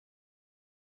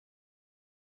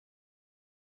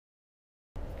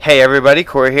Hey everybody,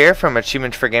 Corey here from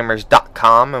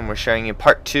achievementsforgamers.com, and we're showing you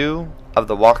part 2 of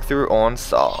the walkthrough on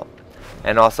Saw,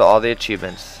 and also all the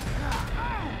achievements.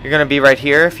 You're going to be right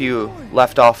here if you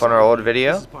left off on our old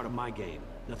video. This is part of my game,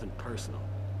 nothing personal.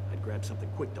 I'd grab something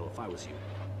quick though if I was you.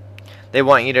 They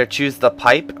want you to choose the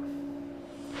pipe,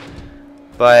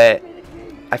 but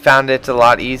I found it's a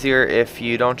lot easier if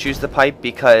you don't choose the pipe,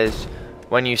 because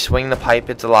when you swing the pipe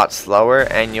it's a lot slower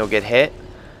and you'll get hit.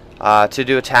 To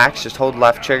do attacks, just hold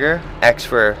left trigger, X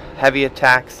for heavy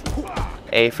attacks,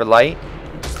 A for light.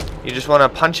 You just want to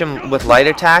punch him with light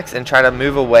attacks and try to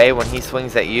move away when he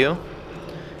swings at you.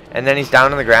 And then he's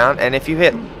down on the ground, and if you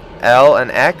hit L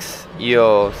and X,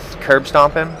 you'll curb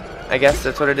stomp him. I guess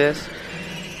that's what it is.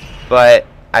 But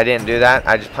I didn't do that.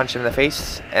 I just punched him in the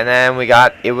face, and then we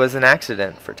got It Was an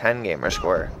Accident for 10 gamer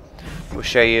score. We'll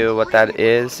show you what that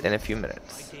is in a few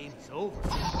minutes.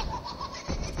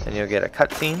 And you'll get a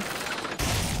cutscene.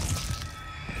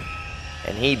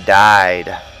 And he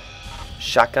died.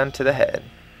 Shotgun to the head.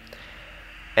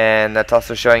 And that's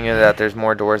also showing you that there's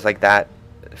more doors like that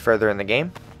further in the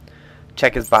game.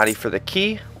 Check his body for the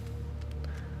key.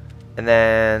 And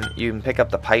then you can pick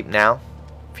up the pipe now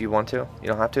if you want to. You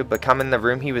don't have to, but come in the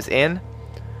room he was in.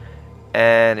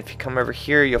 And if you come over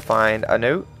here, you'll find a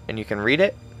note and you can read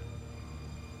it.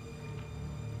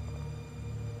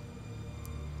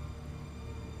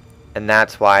 And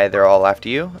that's why they're all after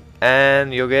you.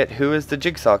 And you'll get Who is the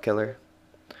Jigsaw Killer?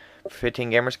 For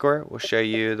 15 gamer score, we'll show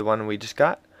you the one we just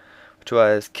got, which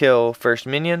was Kill First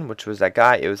Minion, which was that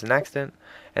guy. It was an accident.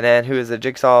 And then Who is the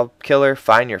Jigsaw Killer?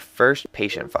 Find your first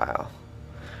patient file.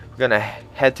 We're gonna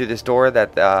head through this door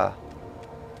that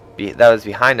was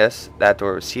behind us. That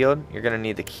door was sealed. You're gonna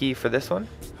need the key for this one.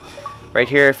 Right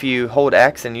here, if you hold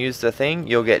X and use the thing,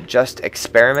 you'll get Just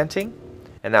Experimenting.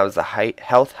 And that was the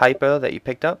health hypo that you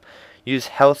picked up. Use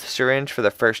health syringe for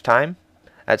the first time.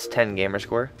 That's 10 gamer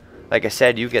score. Like I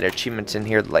said, you get achievements in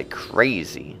here like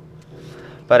crazy.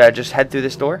 But I just head through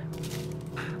this door,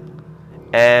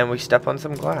 and we step on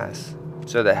some glass.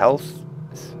 So the health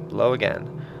is low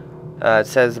again. It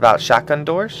says about shotgun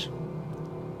doors.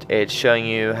 It's showing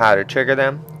you how to trigger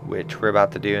them, which we're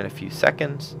about to do in a few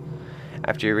seconds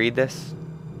after you read this.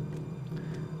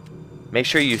 Make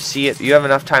sure you see it. You have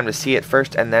enough time to see it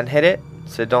first and then hit it.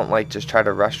 So don't like just try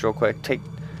to rush real quick. Take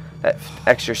that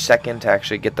extra second to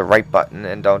actually get the right button,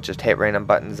 and don't just hit random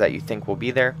buttons that you think will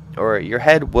be there, or your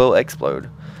head will explode.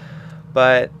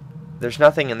 But there's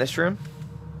nothing in this room.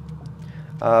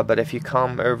 But if you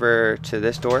come over to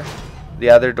this door, the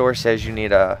other door says you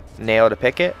need a nail to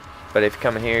pick it. But if you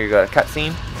come in here, you go to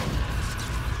cutscene.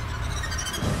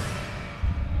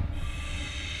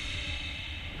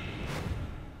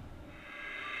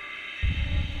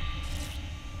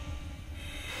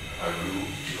 I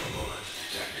removed your bullet,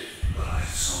 detective, but I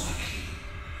saw the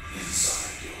key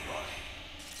inside your body.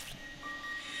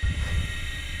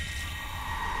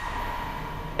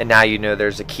 And now you know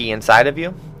there's a key inside of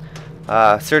you.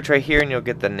 Search right here and you'll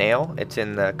get the nail. It's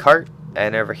in the cart.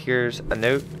 And over here's a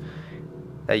note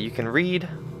that you can read.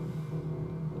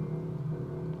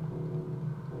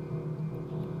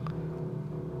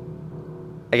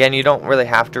 Again, you don't really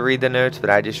have to read the notes, but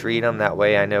I just read them. That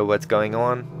way I know what's going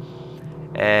on.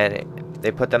 And they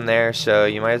put them there, so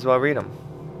you might as well read them.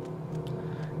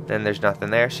 Then there's nothing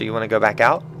there, so you want to go back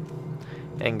out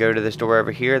and go to this door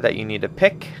over here that you need to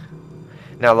pick.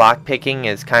 Now lock picking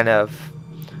is kind of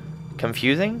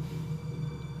confusing.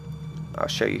 I'll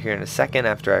show you here in a second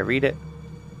after I read it.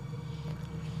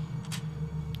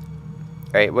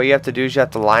 Alright, what you have to do is you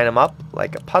have to line them up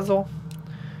like a puzzle.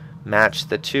 Match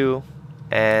the two.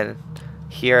 And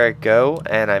here I go,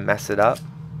 and I mess it up.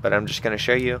 But I'm just going to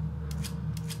show you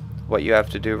what you have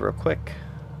to do real quick.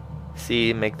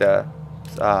 See, make the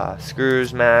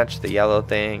screws match, the yellow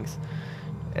things,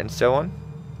 and so on.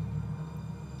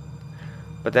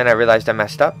 But then I realized I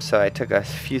messed up, so I took a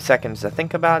few seconds to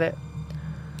think about it.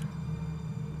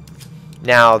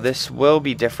 Now this will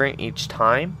be different each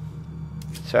time,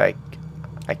 so I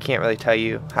can't really tell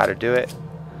you how to do it,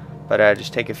 but I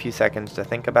just take a few seconds to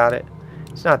think about it.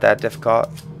 It's not that difficult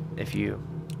if you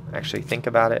actually think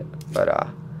about it, but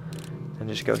and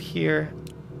just go here,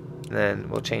 and then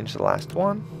we'll change the last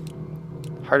one.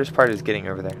 Hardest part is getting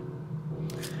over there.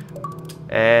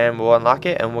 And we'll unlock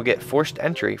it, and we'll get forced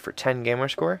entry for 10 gamer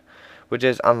score, which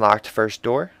is unlocked first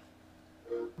door.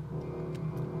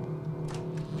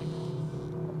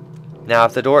 Now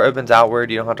if the door opens outward,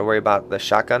 you don't have to worry about the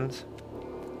shotguns.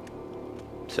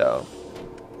 So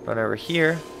run over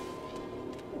here,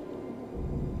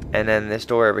 and then this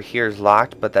door over here is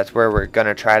locked, but that's where we're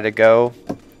gonna try to go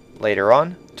later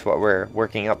on. To what we're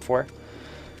working up for.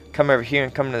 come over here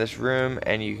and come to this room,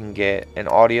 and you can get an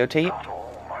audio tape. Not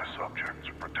all my subjects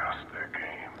protest their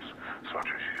games, such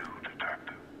as you,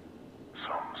 detective.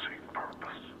 Some seek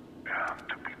purpose and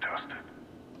to be tested.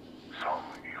 Some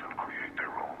even create their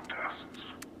own tests.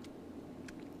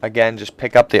 Again, just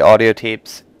pick up the audio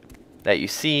tapes that you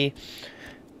see.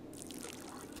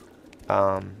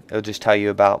 It'll just tell you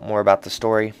about more about the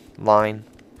story line,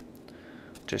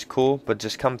 which is cool. But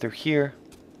just come through here.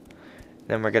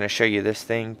 Then we're going to show you this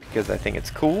thing because I think it's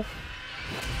cool.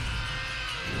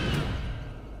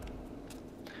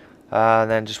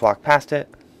 Then just walk past it.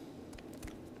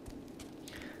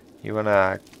 You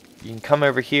can come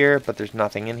over here, but there's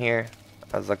nothing in here.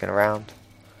 I was looking around.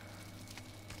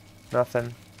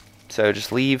 Nothing. So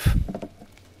just leave.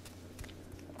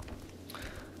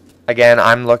 Again,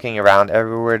 I'm looking around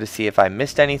everywhere to see if I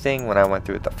missed anything when I went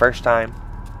through it the first time.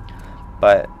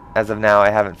 But as of now, I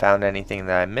haven't found anything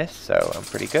that I missed, so I'm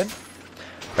pretty good.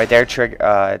 Right there, trigger.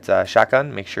 It's a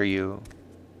shotgun. Make sure you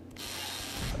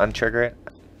untrigger it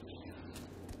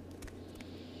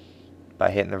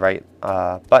by hitting the right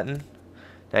button.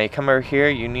 Now you come over here.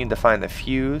 You need to find the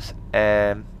fuse,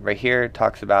 and right here it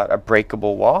talks about a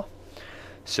breakable wall.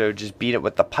 So just beat it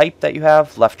with the pipe that you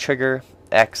have. Left trigger,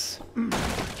 X,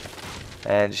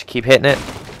 and just keep hitting it.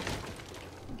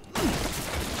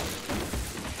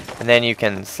 And then you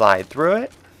can slide through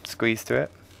it, squeeze through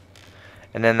it.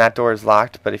 And then that door is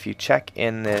locked, but if you check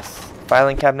in this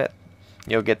filing cabinet,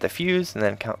 you'll get the fuse, and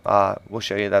then we'll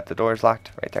show you that the door is locked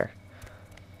right there.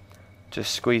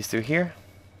 Just squeeze through here,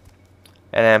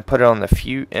 and then put it on the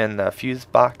fuse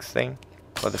box thing,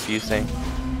 or the fuse thing,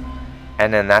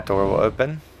 and then that door will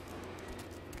open.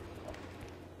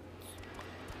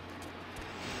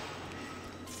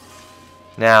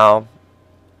 Now,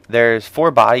 there's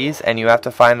 4 bodies, and you have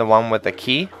to find the one with the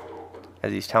key,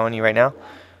 as he's telling you right now.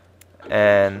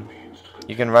 And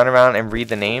you can run around and read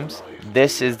the names.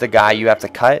 This is the guy you have to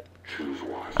cut.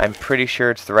 I'm pretty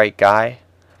sure it's the right guy,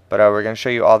 but we're going to show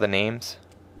you all the names.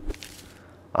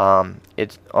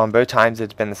 It's on both times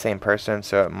it's been the same person,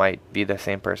 so it might be the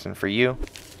same person for you.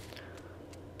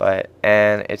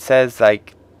 And it says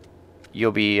like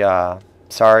you'll be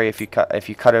sorry if you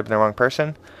cut open the wrong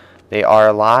person. They are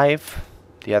alive.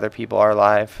 The other people are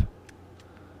alive,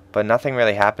 but nothing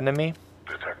really happened to me.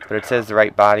 But it says the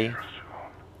right body.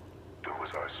 Do as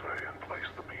I say and place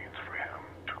the means for him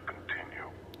to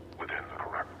continue within the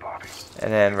correct body.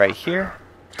 And then right here,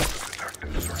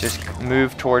 just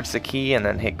move towards the key and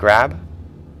then hit grab.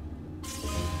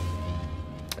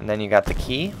 And then you got the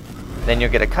key. Then you'll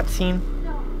get a cutscene.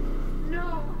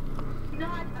 No,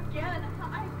 not again.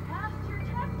 I passed your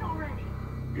test already.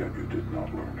 Yet you did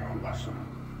not learn your lesson.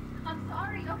 I'm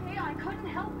sorry, okay? I couldn't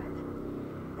help it.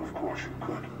 Of course you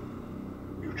could.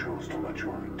 You chose to let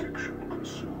your addiction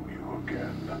consume you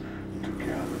again and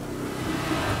again.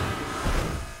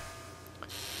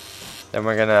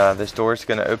 Then this door's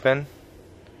gonna open.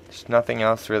 There's nothing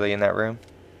else really in that room.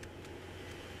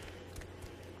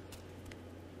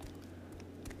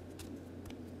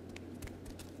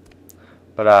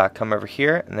 But come over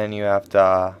here, and then you have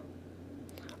to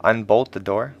unbolt the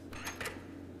door.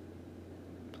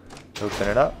 Open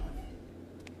it up.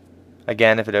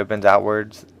 Again, if it opens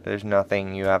outwards, there's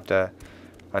nothing you have to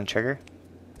untrigger.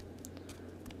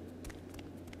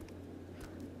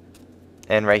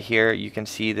 And right here, you can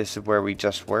see this is where we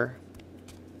just were.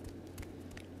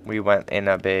 We went in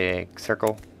a big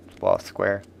circle, well,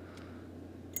 square.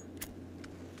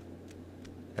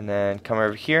 And then come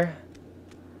over here,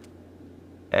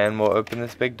 and we'll open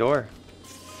this big door.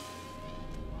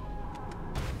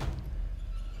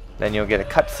 Then you'll get a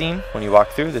cutscene when you walk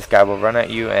through. This guy will run at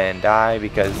you and die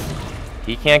because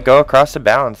he can't go across the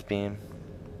balance beam.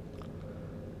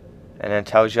 And it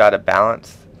tells you how to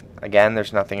balance. Again,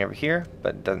 there's nothing over here,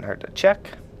 but it doesn't hurt to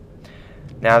check.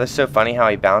 Now, this is so funny how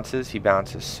he bounces. He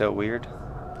bounces so weird.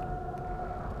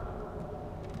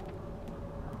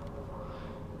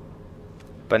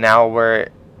 But now we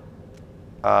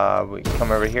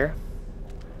come over here.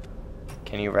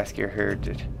 Can you rescue her?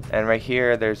 And right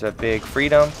here, there's a big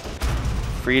freedom.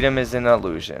 Freedom is an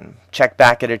illusion. Check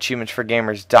back at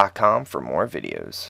achievementsforgamers.com for more videos.